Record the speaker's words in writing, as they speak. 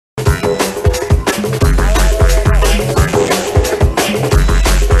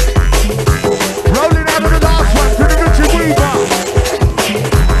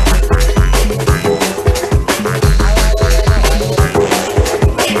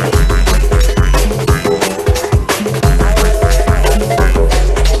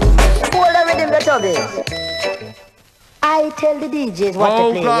the DJs what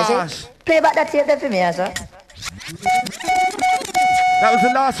to play, you see? Play back that tape there for me, sir. That was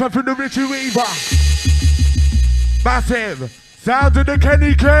the last one from the Richie Weaver. Massive. Sound of the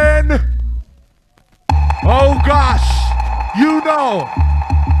Kenny Ken. Oh gosh. You know.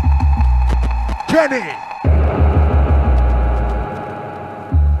 Kenny.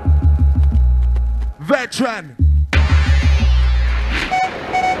 Veteran.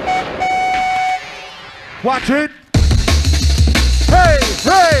 Watch it. Hey,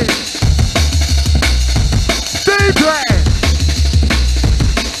 hey. DJ.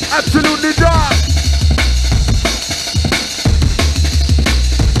 Absolutely dark.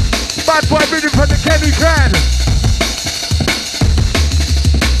 Bad boy reading from the Kenny Can.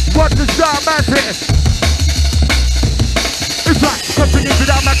 What the star massive? It's like something is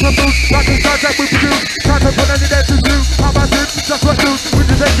without my boots. Like the stars that we produce. Try to put any there to do. How about it? Just what news.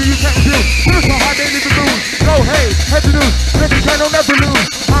 With the danger you can't do. Look how hard they leave the mood. Go hey, head to news. Kenny Can will never lose.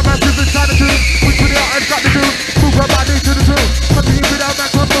 How massive is trying to do. We put it out and got to do. Move our body to the truth. Something is without my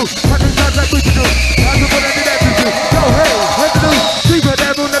boots. Like the stars that we produce. Try to put any there to do. Go hey, head to news. People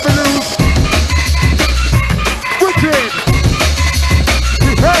there will never lose. Wicked.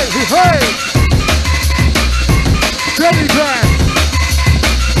 Hey, hey. Kenny Can.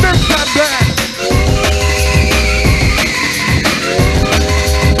 Next time back.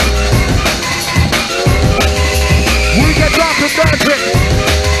 We get dark and dirty.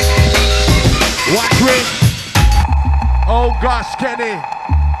 Watch it. Oh gosh, Kenny.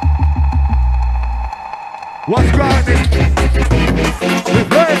 What's going on?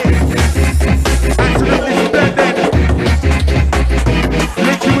 Hey. Absolutely splendid.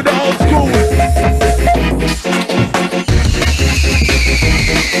 Link you with the old school.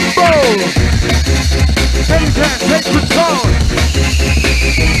 Boom! Kenny Can, take control!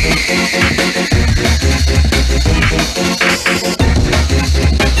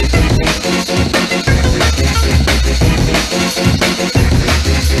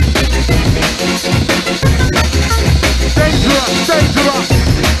 Dangerous, dangerous!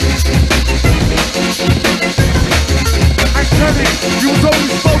 And Kenny, you was only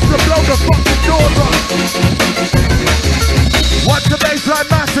supposed to blow the fucking doors up! What's the baseline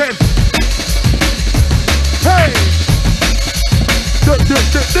massive? Hey! The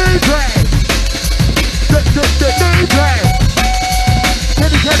DJ! The DJ!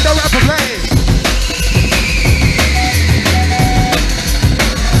 Kenny Can no rapper play!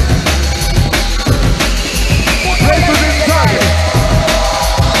 Papers inside!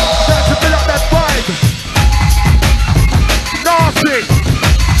 That's to fill up that vibe! Nasty!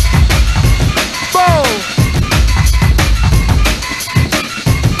 Boom!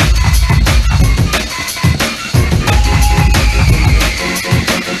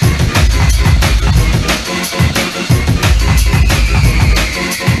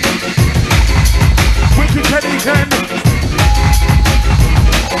 Kenny Can.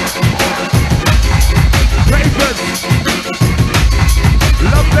 Ravens.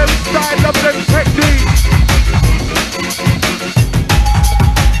 Love them style, love them technique.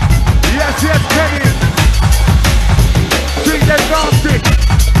 Yes, yes, Kenny. Treat them nasty.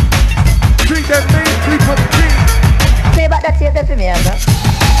 Treat them mean, keep them clean. Play back that tape there for me, sir.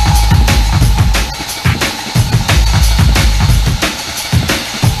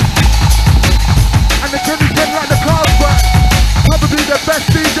 And the Kenny Can like the Carlsberg. Probably the best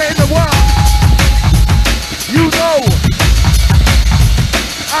DJ in the world. You know.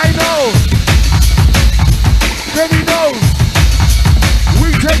 I know. Kenny knows. We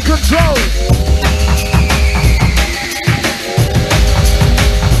take control.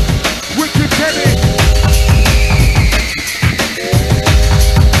 Wicked Kenny.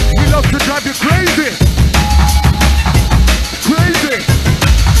 We love to drive you crazy. Crazy.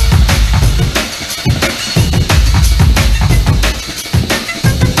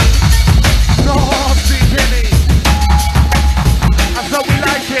 Nasty Kenny. That's how we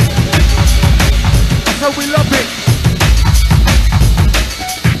like it. That's how we love it.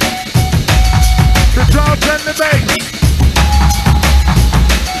 The drums and the bass.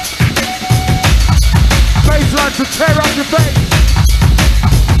 Bassline to tear up your bass.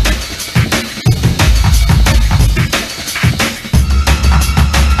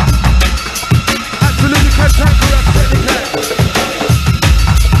 Absolutely cantankerous, Kenny Can.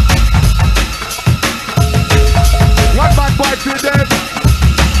 One bad boy to them.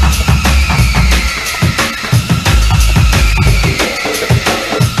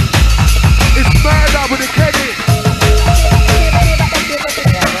 It's murder with the Kenny.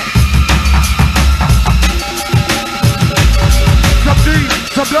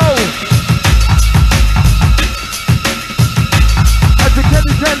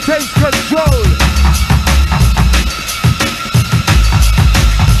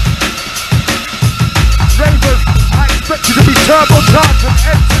 turbo charge from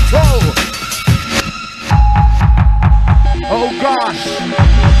head to toe. Oh gosh.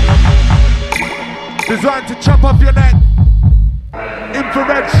 Designed to chop off your neck.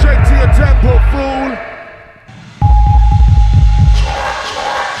 Infrared straight to your temple, fool.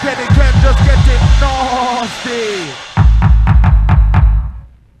 Kenny Ken just getting nasty.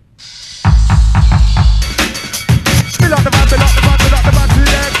 Bill on the van, bill on the van, bill on the van to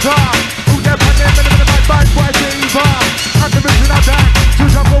the car. Who them and them and them and bad boy diva. And the original dance, to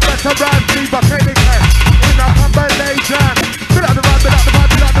jump over to brand diva. Kenny Ken, in a combination. Bill on the van, bill on the van,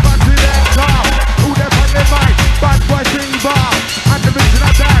 bill on the van to the car. Who them and them and bad boy diva. And the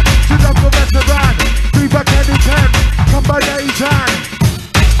original dance, to jump over to brand diva. Kenny Ken, combination.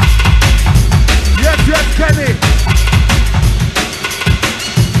 Yes, yes, Kenny.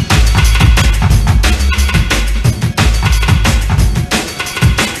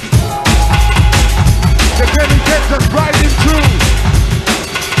 The Kenny Ken just riding through.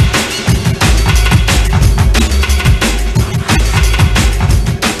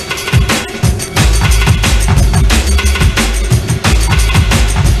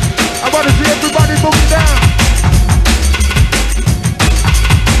 I want to see everybody moving down.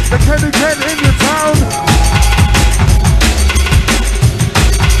 The Kenny Ken in your town.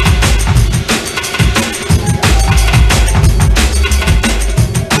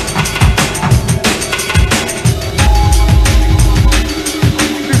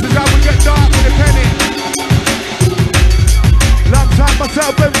 This is how we get dark with the Kenny. Long time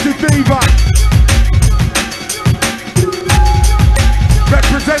myself, MC Fever.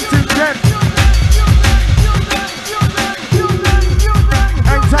 Representing Ken.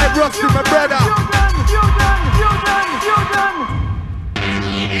 Type Rusty, my brother.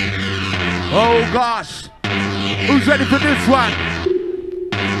 Oh gosh. Who's ready for this one?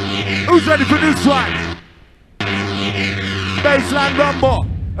 Who's ready for this one? Baseline rumble.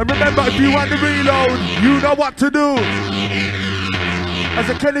 And remember, if you want to reload, you know what to do. As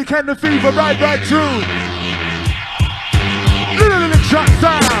a Kenny Ken the Fever, right through. Little shot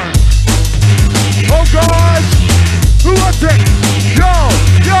sound. Oh gosh. Who wants it?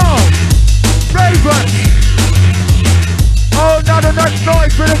 Yo, Raven. Oh, not enough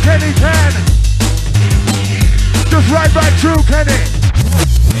noise for the Kenny Ken. Just right through, Kenny.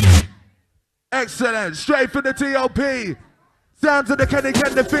 Excellent, straight for the T.O.P. Sounds of the Kenny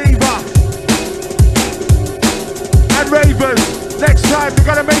Ken the Fever. And Raven, next time we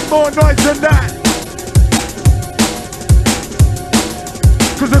gotta make more noise than that.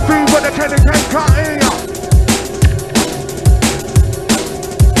 Cause the Fever, the Kenny Ken can't hear you.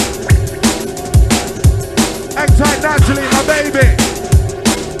 Hang tight, Natalie, my baby.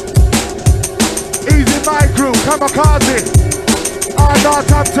 Easy my crew, kamikaze.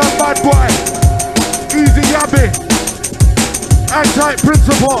 Northampton bad boy. Easy Yabby. Hang tight,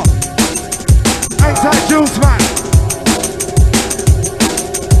 Principal. Hang tight, Juice Man.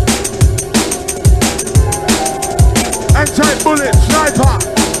 Hang tight, Bullet, Sniper.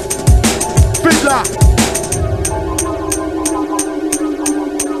 Fiddler.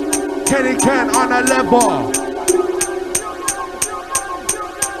 Kenny Ken on a level.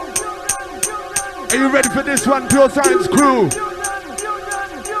 Are you ready for this one, Pure Science crew?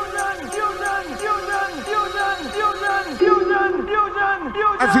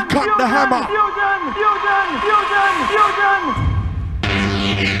 As we cut the hammer.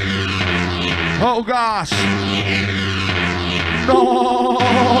 Oh gosh.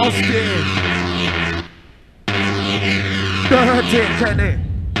 Nasty. Dirty Kenny.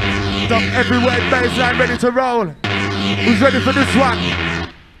 Dump everywhere, baseline ready to roll. Who's ready for this one?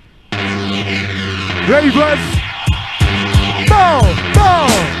 Ravens. Boom.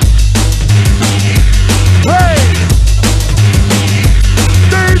 Hey.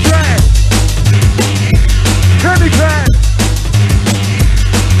 DJ. Kenny Ken.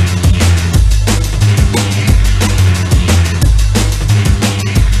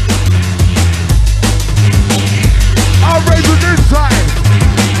 I'll raise it this side.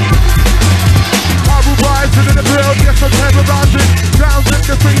 Rising in the build, yes I'm terrorizing. Sounds in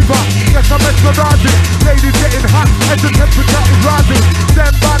the fever, yes I'm mesmerizing. Ladies getting hot as the temperature is rising.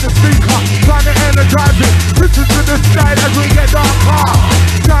 Stand by the speaker, trying to energize it. Listen to the side as we get darker.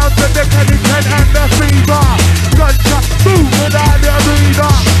 Sounds in the Kenny Ken and the fever. Gunshot, moving out the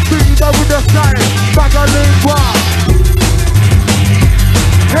arena. Fever with the sign, Bagalingua.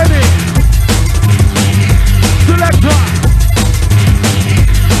 Kenny, selector,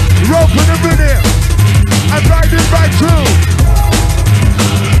 rope in the rhythm. I'm riding right through.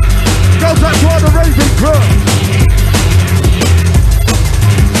 Goes out to all the Raven crew.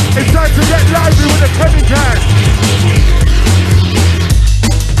 It's time to get lively with the Kenny Ken.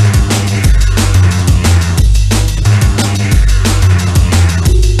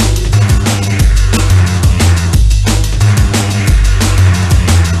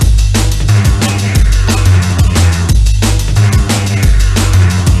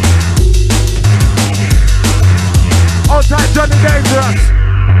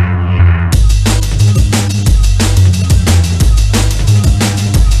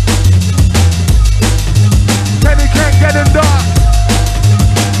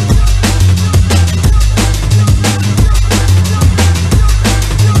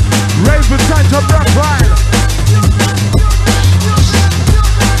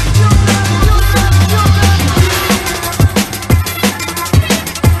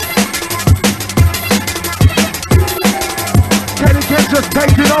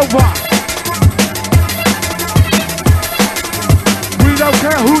 don't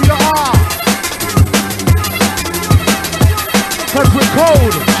care who you are. Cause we're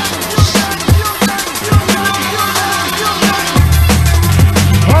cold.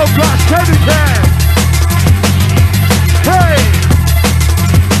 Oh gosh, Teddy Can. Hey!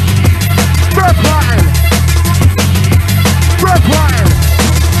 Brooklyn! Brooklyn!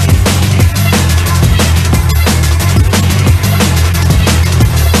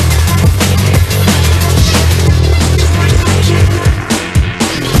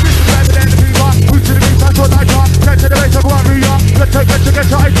 Get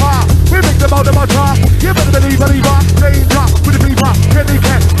your car. We make them out of our car. You better believe, believer. Danger with the beaver. Kenny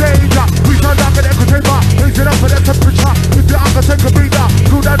can danger. We turn down an echo chamber. Raise it up for the temperature. If the anchor take a breather,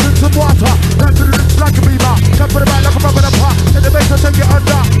 cool down in some water. Down to the lips like a beaver. Jump for the back like a rubber in a pot. And the bass will take it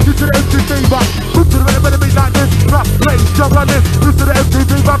under. Due to the empty fever. Move to the rhythm of the beat like this. Rock, place, jump like this. Due to the empty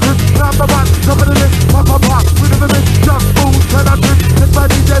fever. Cause number one, top of the list. Pop, pop, pop. We never miss. Just move, turn on this. Let's my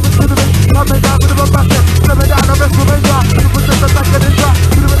DJ with the mix. Coming down with the basket. Coming down the rest of the ranger. You put this like a ninja.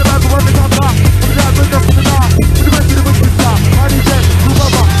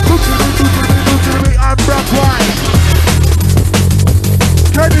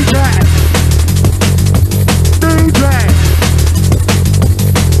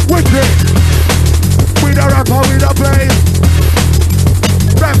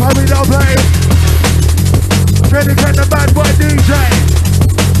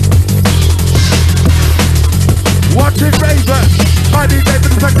 Watching Ravens, my DJ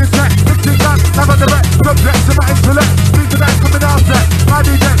for the second set. Mixing that, have on the back, subject to my intellect. Speak to that coming out set. My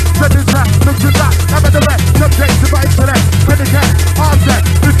DJ, second set. Mixing that, have on the back, subject to my intellect. Ready cat, hard set.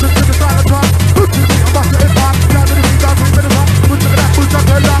 Listen to the silent talk. Put to the beat, I'm master hip hop. Down to the beat, down to the middle. Put to the boots up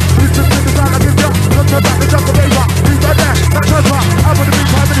there. Listen to the sound I give ya. Come to back, the jungle raver. Beat right there, that transfer. I'm on the beat,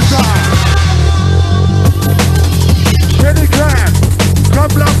 time in the side. Ready cat,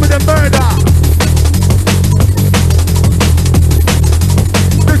 come along with the murder.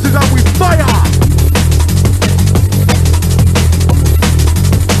 How we fire.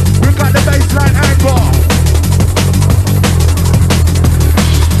 We got the baseline angle.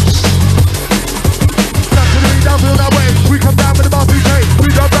 That's the lead, downfield that way. We come down with the ball DJ. We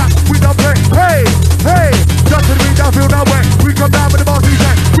don't rap, we don't play. Hey, hey. Just to the lead, downfield that way. We come down with the ball DJ.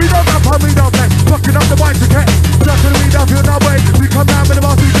 We don't rap and we don't play. Fucking up the white ticket. Just to the lead, downfield that way. We come down with the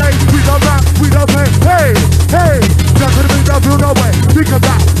ball DJ. We don't rap, we don't play. Hey, hey. Just to the lead, downfield that way. We come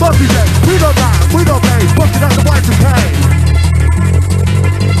down. Bossy J, we don't rap, we don't play, fucking out the white to pay.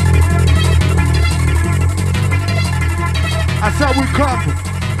 That's how we come,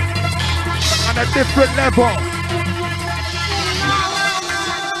 on a different level.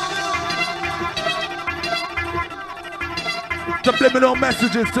 Subliminal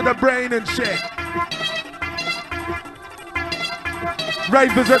messages to the brain and shit.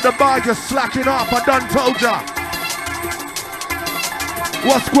 Ravers at the bar just slacking off, I done told ya.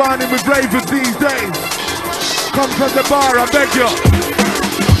 What's going on with ravers these days? Come from the bar, I beg you.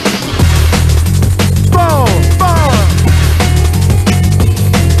 Boom, boom.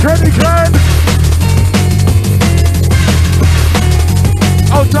 Kenny Ken.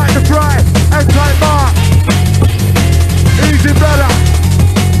 Outside the fry, inside bar. Easy brother.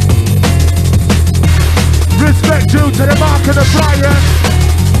 Respect due to the mark of the flyer.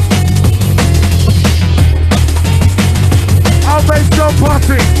 I'll make some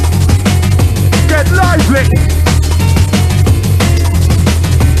party. Get lively.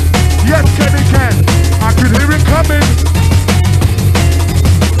 Yes, Kenny Ken. I can hear it coming.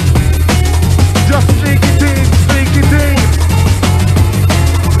 Just sneaky thing, sneaky thing.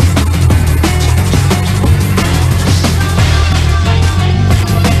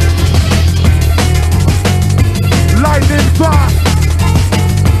 Lightning fast.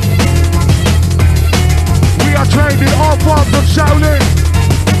 We are trained in all forms of Shaolin.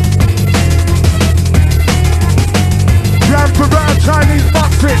 Round for round Chinese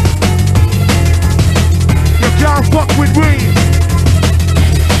boxing. You can't fuck with we.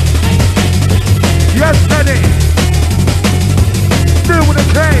 Yes, Penny. Deal with the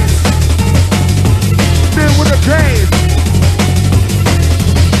case. Deal with the case.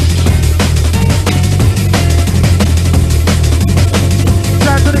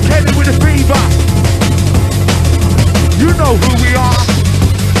 Down to the Kenny with the fever. You know who we are.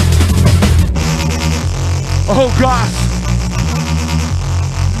 Oh gosh.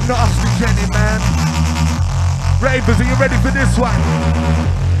 Nasty Kenny, man. Ravers, are you ready for this one?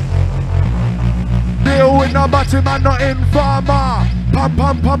 Deal with no button man, not informer. Pump,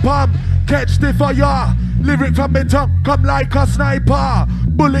 pump, pump, pump. Catch the fire. Lyric from me tongue come like a sniper.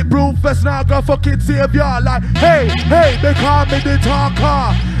 Bulletproof vest now go fucking savior. Like hey, hey, they call me the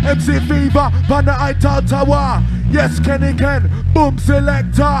talker. MC Fever, pan the Eiffel Tower. Yes, Kenny Ken, boom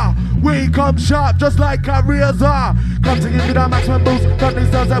selector. We come sharp just like a razor. Come to give me that maximum boost from these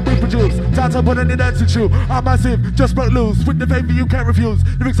styles that we produce. Time to put an identity. I'm massive, just broke loose. With the favor you can't refuse.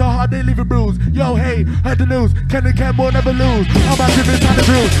 Lyrics are hard, they leave it bruised. Yo, hey, heard the news. Kenny Ken will never lose. I'm massive, it's time to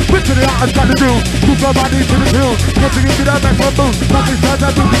do. Whip to the artist, got to do. Move my body to the tune. Come to give me that maximum boost from these styles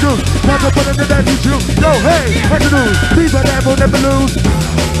that we produce. Time to put an identity. Yo, hey, heard the news. Fever them will never lose.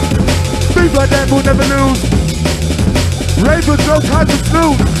 Fever them will never lose. Ravens no time to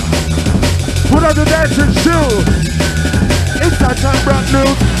snooze. Put on the dancing shoe. It's that time brand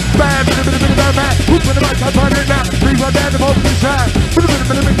news. Bam, bam, bam. Who's on the mic? I'm running now. Leave right there, the moment to shine. Put a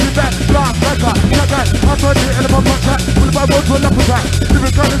bit of mix in that. Blah, like that, like that. I'm running in the pop track. Put the Bible to a lap attack.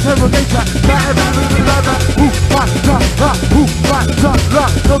 Lyric on the terror nature. Bam, everything like that. Who, what, da, da, who, what, da, da.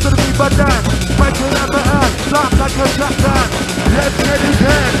 Go to the beat, but down. Mic to the upper hand. Laugh like a shotgun. Let's get it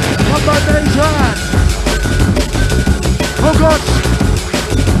in. Combination. Oh gosh!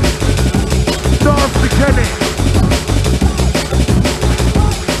 Dance to Kenny!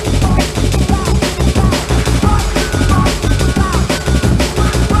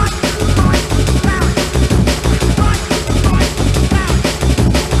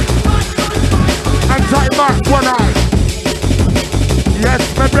 Anxiety mark one eye. Yes,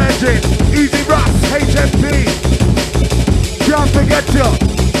 my brethren. Easy Ross, HMP. Can't forget you.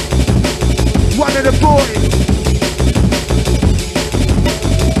 One of the boys.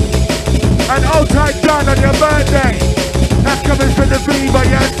 And outside down on your birthday. That's coming from the fever,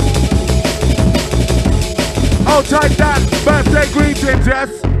 yes. Outside down, birthday greetings, yes.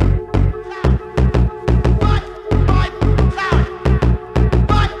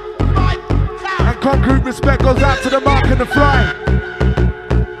 And concrete respect goes out to the mark and the fly.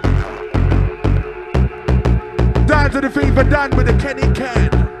 Down to the fever, down with the Kenny Ken.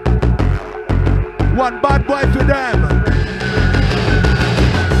 One bad boy for them.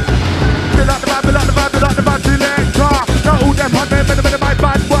 Be like the bad selector. Now who them on them in my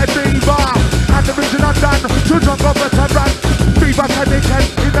bad boy fever. And the original done, to drunk over to run. Fever Kenny Ken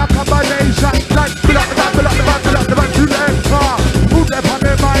in a combination. Like be like the bad selector. Who them on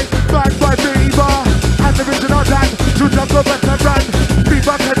them my bad boy fever. And the original done, to drunk over to run.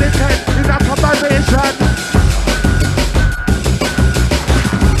 Fever Kenny Ken in a combination.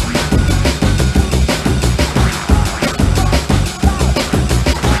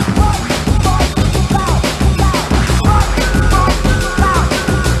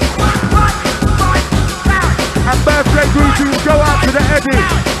 Greetings go out to the Eddie.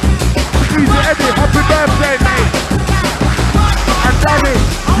 Easy Eddie, happy birthday, mate. And Danny,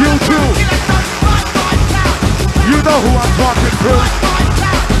 you too. You know who I'm talking to.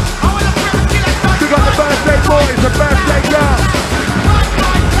 We got the birthday boys, the birthday girls.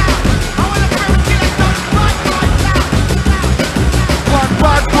 One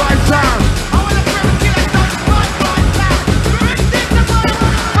bad boy sound.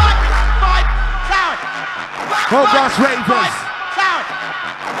 Oh gosh, Ravens!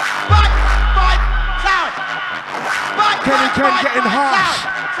 Kenny Ken getting harsh.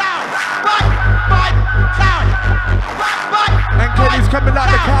 And Kenny's coming out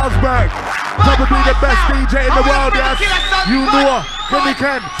of Carlsberg. Probably the best DJ in the world, yes. You know, Kenny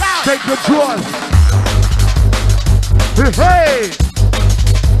Ken, take the drawers. Hey!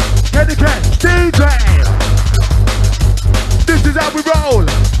 Kenny Ken, DJ! This is how we roll.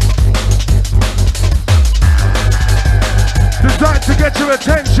 Designed to get your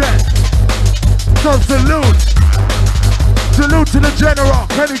attention. So salute. Salute to the general,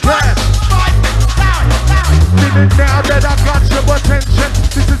 Kenny Ken. Minute now that I got your attention.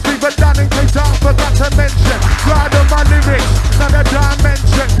 This is Fever down in case I forgot to mention. Glad on my lyrics, not a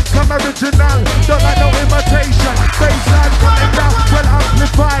dimension. Come original, don't like no imitation. Baseline running down, well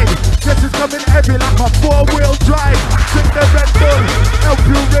amplified. Yes, it's coming heavy like a four-wheel drive. Drink the Red Bull, help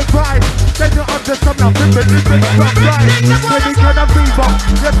you revive. Then you understand now, Fever is big rock right. Kenny Ken and Fever,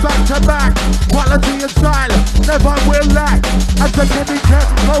 yes, back to back. Quality and style, never will lack. As the Kenny Ken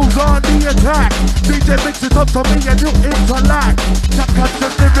goes on the attack. DJ mix it up to me and you interact. Tap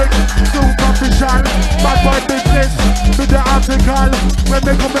conscious lyrics, superficial. Bad boy business, with the article. When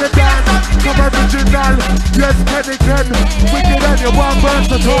they come in the dance, come original. Yes, Kenny Ken, wicked and you want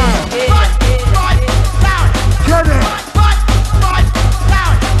versatile. Kenny,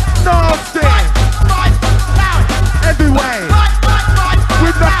 nasty, every way. We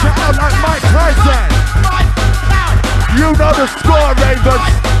knock it out like Mike Tyson. You know the score,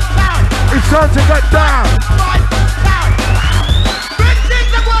 Ravens. It's time to get down.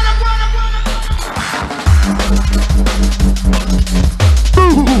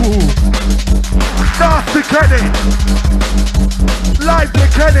 Ooh. Nasty Kenny. Lively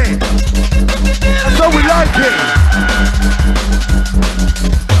Kenny. That's how we like it.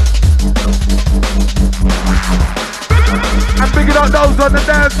 And picking up those on the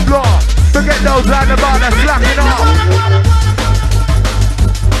dance floor. Forget those round the bar that's slacking off.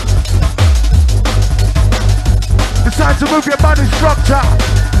 It's time to move your body structure.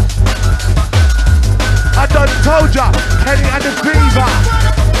 I done told ya, Kenny and the Fever.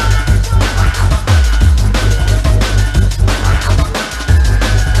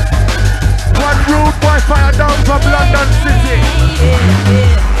 One rude boy fire down from London City.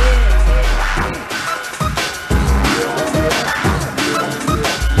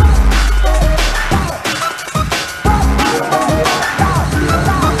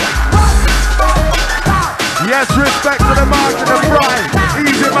 Yes, respect to the mark and the pride.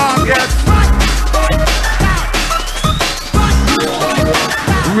 Easy mark, yes.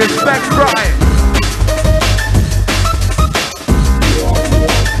 Respect pride.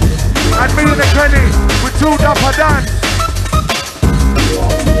 And me and the Kenny, we tuned up a dance.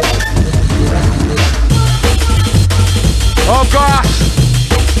 Oh gosh.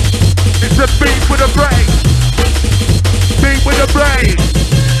 It's a beat with a break. Beat with a break.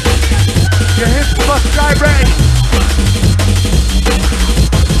 Your hips must gyrate.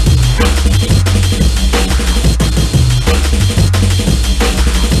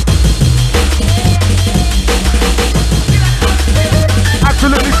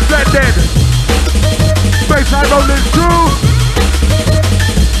 Absolutely splendid. Baseline rolling through.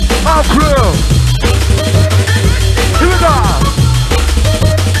 Our crew. Here we go.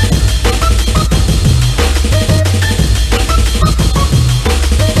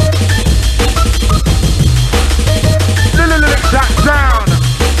 That down.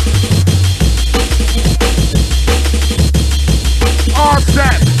 All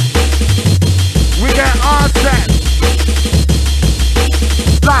set. We get all set.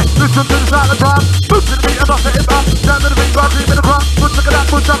 Like, listen to the sound of the drum. Move to the beat, I'm off the hip hop. Down to the beat, rock, leave in the crop. Put look at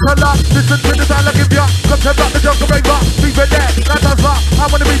that, put up a lot. Listen to the sound, I give ya. Come to rock the jungle, rave rock. Leave it there, that's us rock. I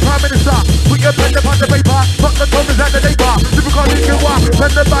wanna be Prime Minister. Put your pen upon the paper. Fuck the Thomas and the neighbor. Typical you can walk.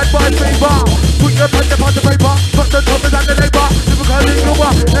 Send the bad boy fever. Put your pen upon the paper. Fuck the Thomas and the neighbor. Typical you can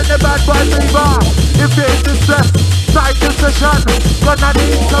walk. Send the bad boy fever. If you're in distress, start the session. Gonna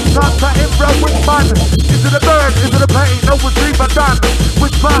need some time to improv with fun. Is it a bird? Is it a plane? No one's even done.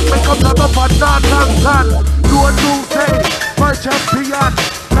 Which part may come up on non-London? Do a new thing, my champion.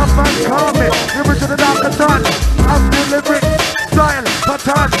 Nothing coming, the original darker sun. I'm the lyrics, style,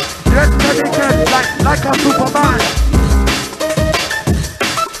 pattern. Yes, Kenny can, like a Superman.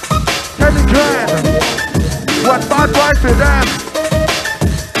 Kenny can. One bad boy for them.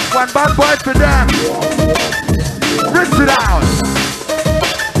 One bad boy for them. Rinse it out.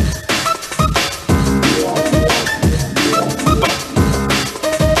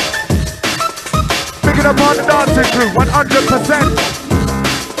 Picking up on the dancing crew, 100%.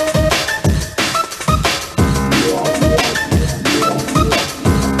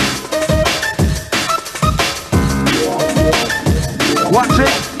 Watch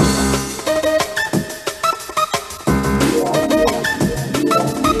it.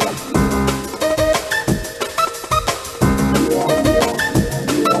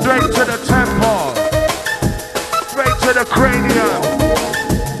 Straight to the temple. Straight to the cranium.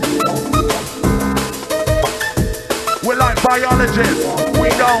 We're like biologists. We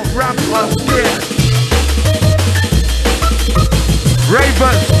don't ramp our skin.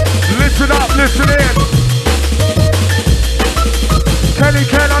 Ravens, listen up, listen in. Kenny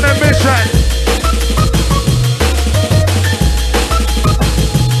Ken on a mission.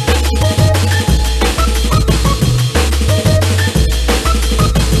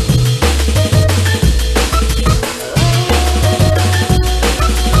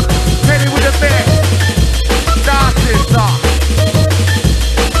 Kenny with a mix. Dancing dark.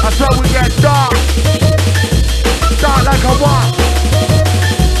 That's how we get dark. Dark like a walk.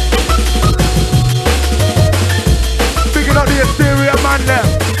 Picking up the exterior man there.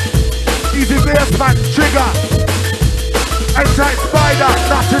 Easy bass man, trigger. Inside spider,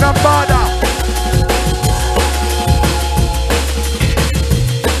 nothing on border.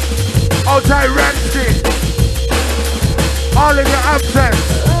 Outside Ramsey. All in your absence.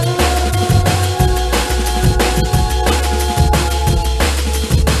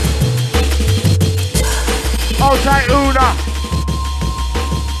 Outside Una.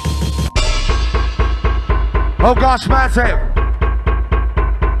 Oh gosh, massive.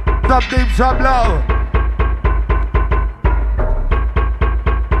 Some deep, some low.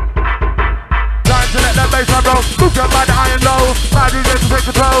 Time to let that baseline roll. Move your mind high and low. My DJ to take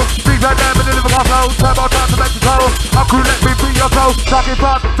control. Deep and down and deliver my flow. Turbo time to make control. Our crew let me be your flow. Talking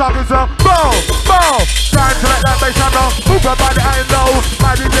fast, talking slow. Boom, boom. Time to let that baseline roll. Move your mind high and low.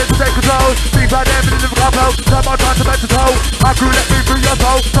 My DJ to take control. Deep and down and deliver my flow. Turbo time to make control. Our crew let me be your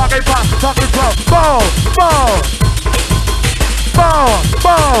flow. Talking fast, talking slow. Boom, boom. Boom,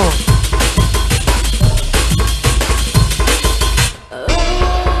 boom.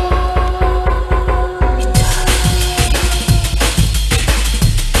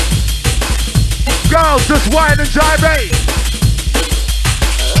 Girls, just whine and gyrate.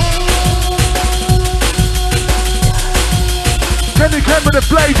 Kenny came with the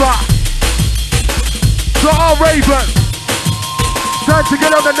flavor. To all ravens. Time to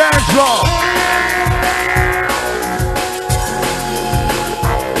get on the dance floor.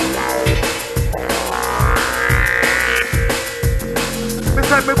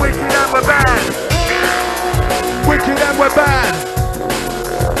 Listen, we're wicked and we're bad. Wicked and we're bad.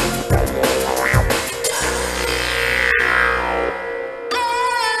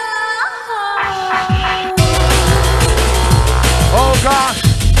 Oh gosh.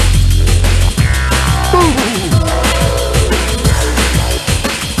 Ooh.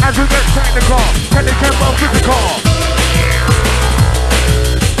 As we get technical, Kenny Campbell physical.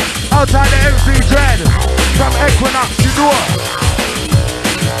 Outside the MC Dread, from Equinox, you know.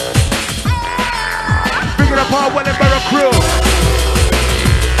 Picking up our Wellingborough crew.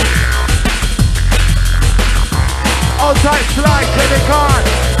 Outside Sly, Kenny Khan.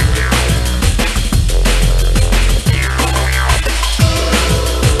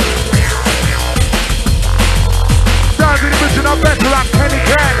 The original veteran Kenny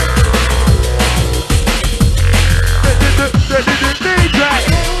Ken. The DJ.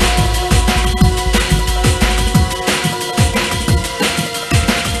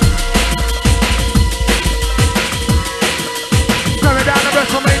 Slam it down to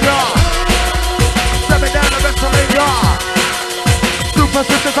WrestleMania. Slam it down to WrestleMania. Super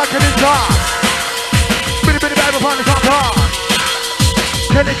sisters like an guitar. Bitty bitty baby upon the top car.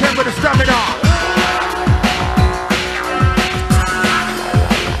 Kenny Ken with the stamina.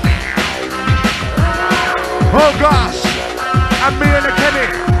 Oh gosh, and me and the Kenny,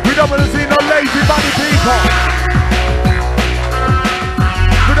 we don't want to see no lazy body people.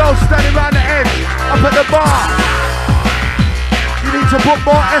 We don't standing around the edge, up at the bar. You need to put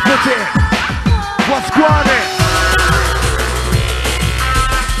more effort in. What's going on?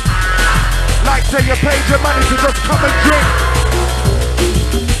 Like say you paid your money to just come and drink.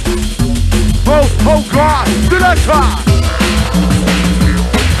 Oh God, do that try.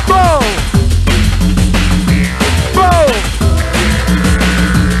 Boom. Boom!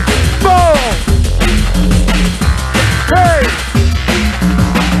 Boom! Hey!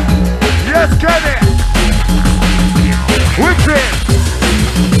 Yes, Kenny! Wicked!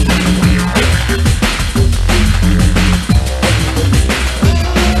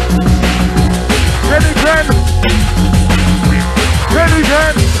 Kenny Ken! Kenny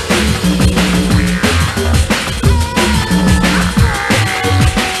Ken!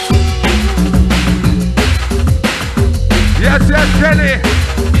 Yes, yes, Kenny.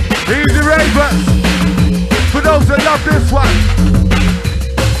 Easy ravers. For those that love this one.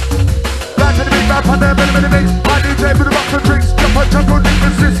 Back to the big map on the mini mix. I DJ with the box of drinks. Jump on jungle, deep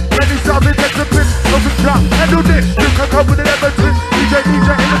resist. Ready, solve it, takes a piss. Open drop, and do this. You can come with the Everton. DJ in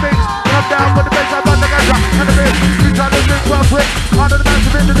the mix. Come down with the bass, I'm on the ganja. And the bass. We try to mix well quick. Out of the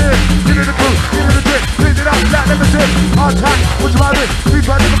massive engineer. Get in the crew, get in the drip. Clean it up, flat, never tip. On time, what's my wrist? We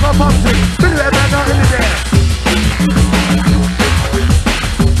try to never come pumping. Billy that man out in the dance.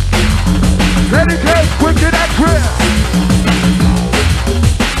 Kenny Ken, wicked and crisp.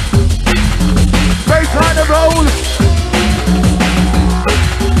 Baseline and roll.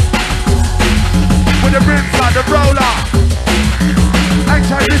 With the rims on the roller.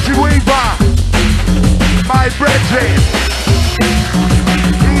 Anti-Richie Weaver. My brethren.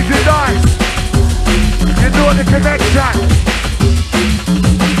 Easy nice. You know the connection.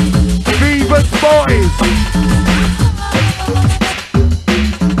 Beavers boys.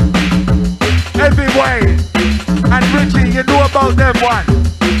 Heavyweight and Richie, you know about them one.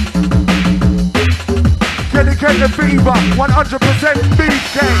 Kenny Ken the Fever, 100%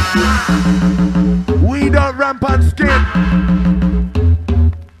 beefcake. We don't ramp on skin.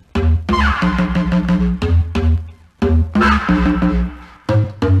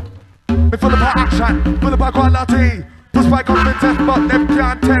 Me full of action, full of quality. Push by confidence, but them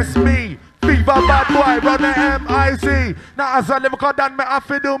can't test me. Fever by bad boy, run the MIC. Now as I live, I done me, I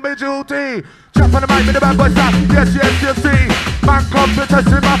feel do me duty. Jump on the mic with the bad boy stop. Yes, yes, you see. Man come to test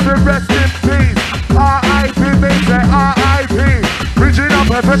him, I feel rest in peace. R.I.P. me say R.I.P. Original,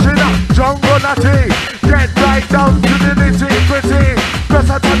 professional, jungle natty. Get right down to the nitty-gritty.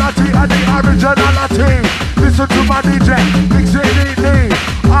 Versatility and the originality. Listen to my DJ, mix it neatly.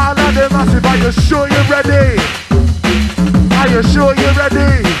 All of them massive, are you sure you're ready? Are you sure you're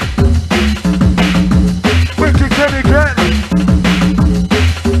ready? Wicked Kenny Ken.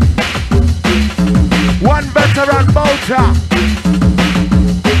 One veteran bolter.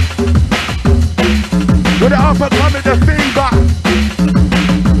 With the upper coming the fever.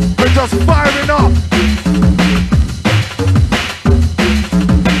 We're just firing up.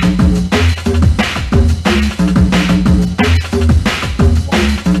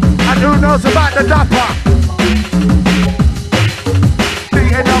 And who knows about the dapper?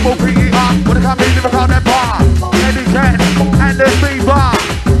 D-A-double-P-E-R. What the company never call that bar? Eddie Ken and the fever.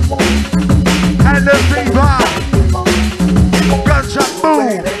 And the fever. Gunshot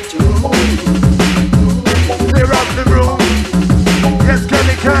boom. Clear up the room. Yes,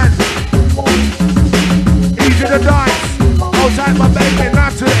 Kenny Ken. Easy to dice. Outside my baby,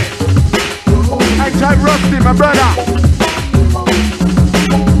 Natalie. Hang tight, Rusty, my brother.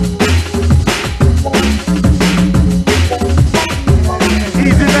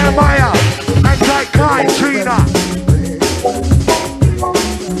 Easy there, Maya. Hang tight, Kai, Trina.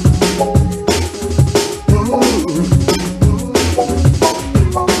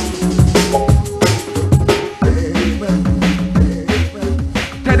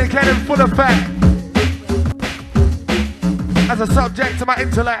 Kenny full effect. As a subject to my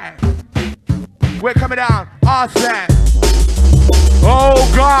intellect. We're coming down, Arset.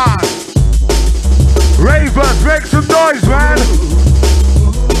 Oh God. Ravens, make some noise, man.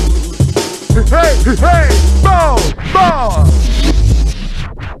 Hey, hey, boom, boom.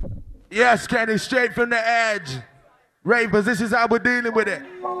 Yes, Kenny, straight from the edge. Ravens, this is how we're dealing with it.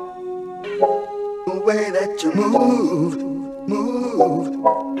 The way that you move, move, move,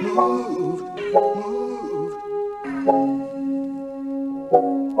 move.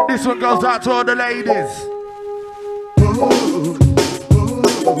 This one goes out to all the ladies. Move, move.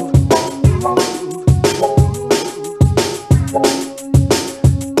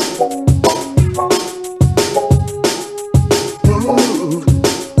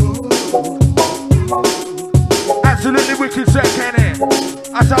 Absolutely wicked set, Kenny.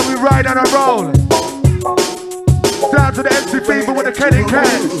 That's how we ride on a roll. Down to the MC Fever with the Kenny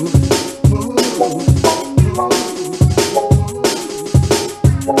Ken.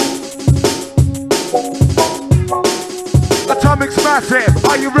 Atomic's massive,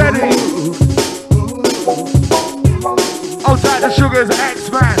 are you ready? Outside the Sugar's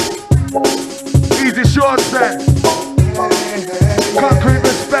X-Man. Easy short set. Concrete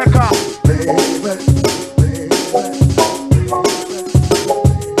Respecter.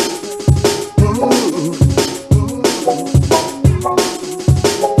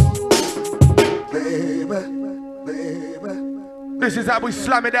 This is how we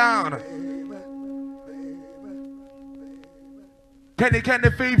slam it down. Kenny Ken the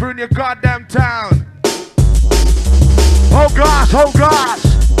Fever in your goddamn town. Oh gosh, oh gosh.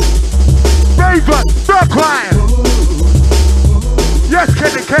 Raven, Brooklyn. Yes,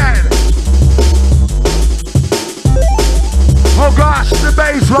 Kenny Ken. Oh gosh, the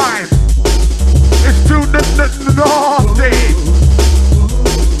bass line. It's too naughty.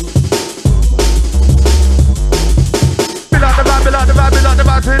 Below the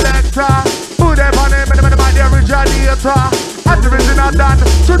vibe selector. Put them on him and the originator. And the original done.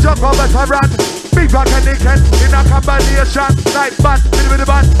 To jump over to run. Big rock and Ken in a combination. Like bat, with the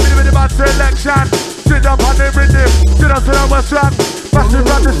bat selection. Sit up on the rhythm. Sit up we're strong. Massive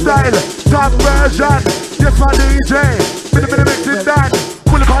run the style. Top version. Yes, my DJ. With the mix it done.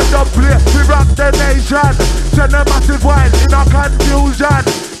 Pull up and up play. We rock the nation. Send a massive wine in our confusion.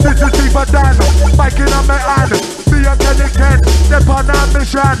 This is deeper than biking on my hand. Me and Kenny Ken, step on a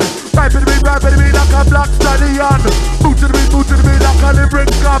mission. Right with me like a black stallion. Boot to the beat like a living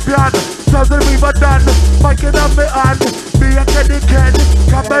scorpion. Sounds of me but done, biking on my hand. Me and Kenny Ken,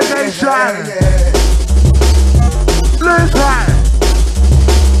 combination. Listen,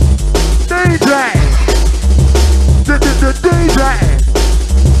 DJ, the DJ.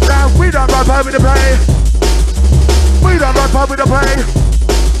 Now we don't run pub with the play. We don't run pub with the play.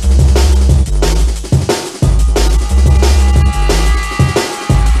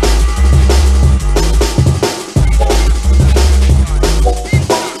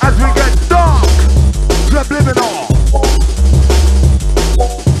 Subliminal.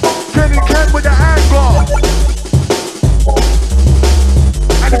 Kenny Ken with the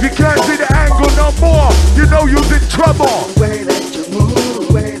trouble. Way that you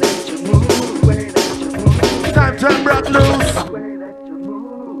move, way that you move, way that you move. Time to break loose.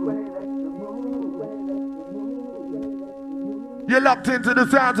 You're locked into the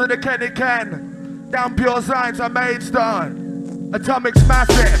sounds of the Kenny Ken. Down pure science, I made stone. Atomic's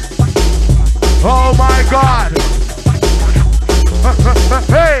massive. Oh my God.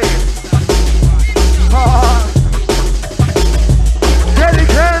 Hey. Kenny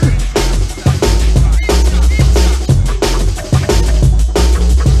Ken.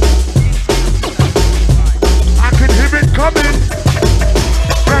 I can hear it coming.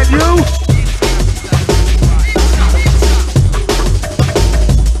 Can you?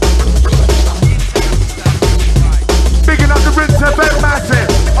 Very massive,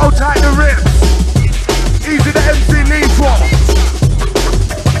 hold tight the ribs. Easy the MC lead for.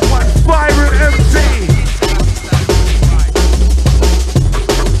 One inspiring MC.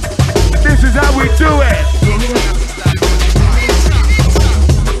 This is how we do it.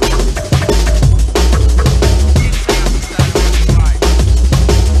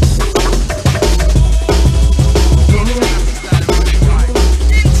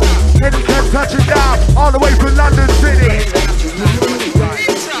 Kenny Ken touching down all the way from London City.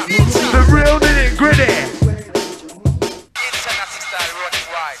 The real nitty gritty.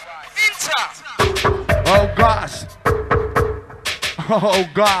 Oh gosh. Oh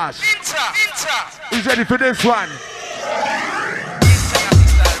gosh. Who's ready for this one?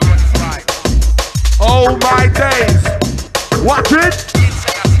 Oh my days. Watch it.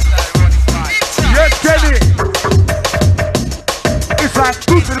 Yes, Kenny. It's like,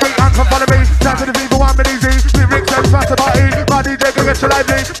 who's to the beat and come follow me. Down to the people, 1 minute easy. Lyrics and fast party. My DJ can get you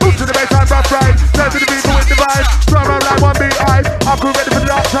lively. Move to the bass and rough ride. Turn to the people with the vibe. Throw around like 1 beat high. I'm crew ready for the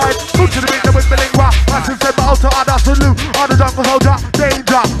dark side. Move to the beat with the lingua. Massive said my altar, I salute. On the jungle soldier,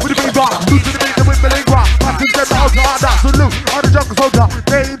 danger. With the beaver. Move to the beat with the lingua. Massive said my altar, I salute. On the jungle soldier,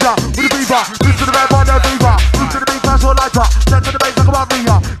 danger. With the beaver. Move to the red bar, no beaver. Move to the beat, flash or lighter. Turn to the bass like a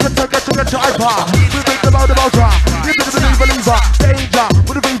barrier. Get your iPad. We beat the motor. Into the believer. Danger.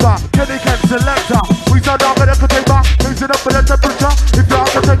 With the beaver. Kenny Ken selector. We sound out with a container. Raising up for the temperature. If you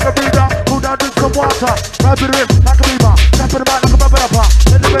have to take a breather, cool down, drink some water. Ride with the rim like a beaver. Tap in the mic like a bubble upper.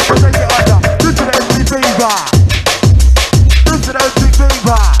 Let the bass take it under. Listen to the MC Beaver. Listen to the MC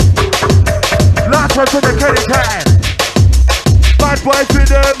Beaver. Last one for the Kenny Ken. Bad boys with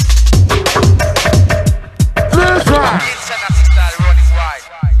them. This one.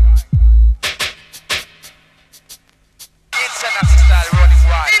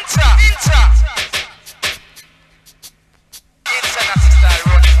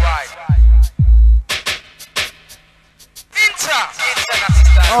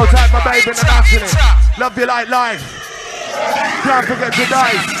 Oh, time my baby internationally. Love you like life. Can't forget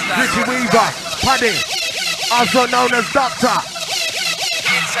tonight. Richie Weaver, Paddy, also known as Doctor.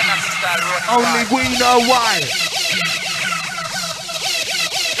 Only we know why.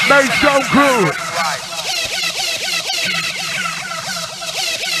 Maidstone crew.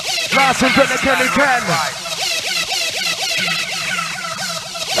 Last one from the Kenny Ken.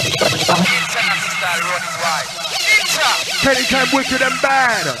 Kenny Ken wicked and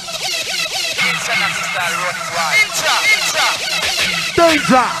bad.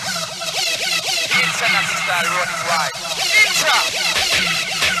 Danger.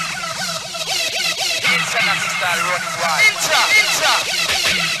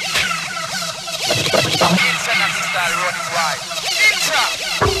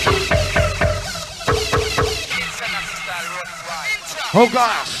 Oh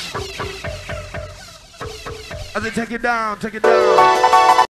gosh. As they take it down, take it down.